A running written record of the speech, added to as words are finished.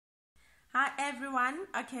Hi everyone.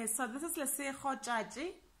 Okay, so this is Lesego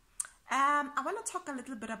Jaji. I want to talk a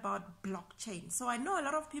little bit about blockchain. So I know a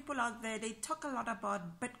lot of people out there, they talk a lot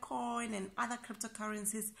about Bitcoin and other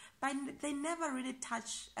cryptocurrencies, but they never really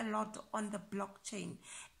touch a lot on the blockchain.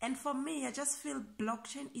 And for me, I just feel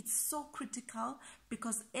blockchain is so critical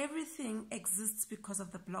because everything exists because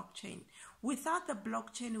of the blockchain. Without the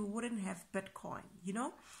blockchain, we wouldn't have Bitcoin, you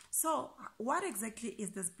know? So what exactly is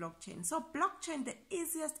this blockchain? So blockchain, the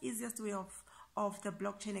easiest way of the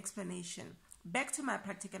blockchain explanation. Back to my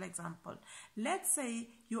practical example. Let's say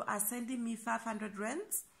you are sending me 500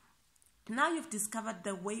 rands. Now you've discovered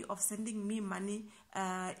the way of sending me money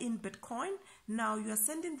in Bitcoin. Now you are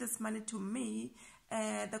sending this money to me.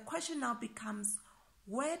 The question now becomes,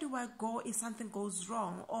 where do I go if something goes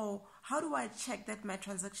wrong? Or how do I check that my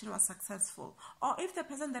transaction was successful? Or if the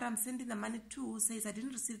person that I'm sending the money to says I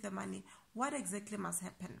didn't receive the money, what exactly must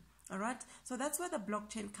happen? All right, so that's where the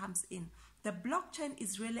blockchain comes in. The blockchain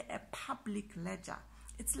is really a public ledger.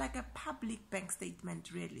 It's like a public bank statement,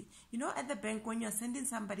 really. You know, at the bank, when you're sending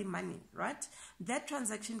somebody money, right, that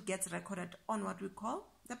transaction gets recorded on what we call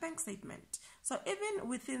the bank statement. So even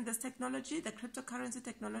within this technology, the cryptocurrency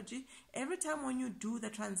technology, every time when you do the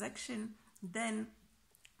transaction, then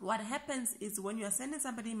what happens is when you are sending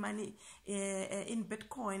somebody money in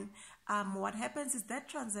Bitcoin, what happens is that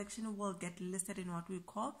transaction will get listed in what we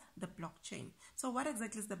call the blockchain. So what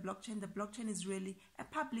exactly is the blockchain? The blockchain is really a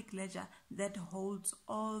public ledger that holds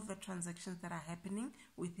all the transactions that are happening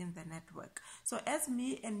within the network. So as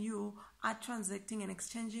me and you are transacting and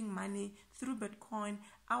exchanging money through Bitcoin,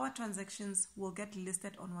 our transactions will get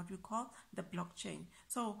listed on what we call the blockchain.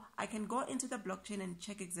 So I can go into the blockchain and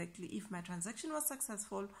check exactly if my transaction was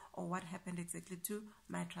successful or what happened exactly to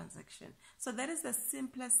my transaction. So that is the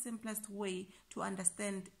simplest way to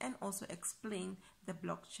understand and also explain the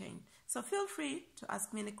blockchain. So feel free to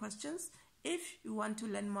ask me any questions. If you want to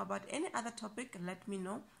learn more about any other topic, let me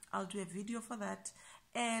know. I'll do a video for that.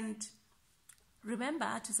 And remember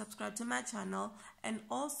to subscribe to my channel and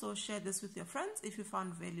also share this with your friends if you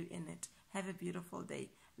found value in it. Have a beautiful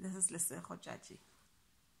day. This is Lesego Jaji.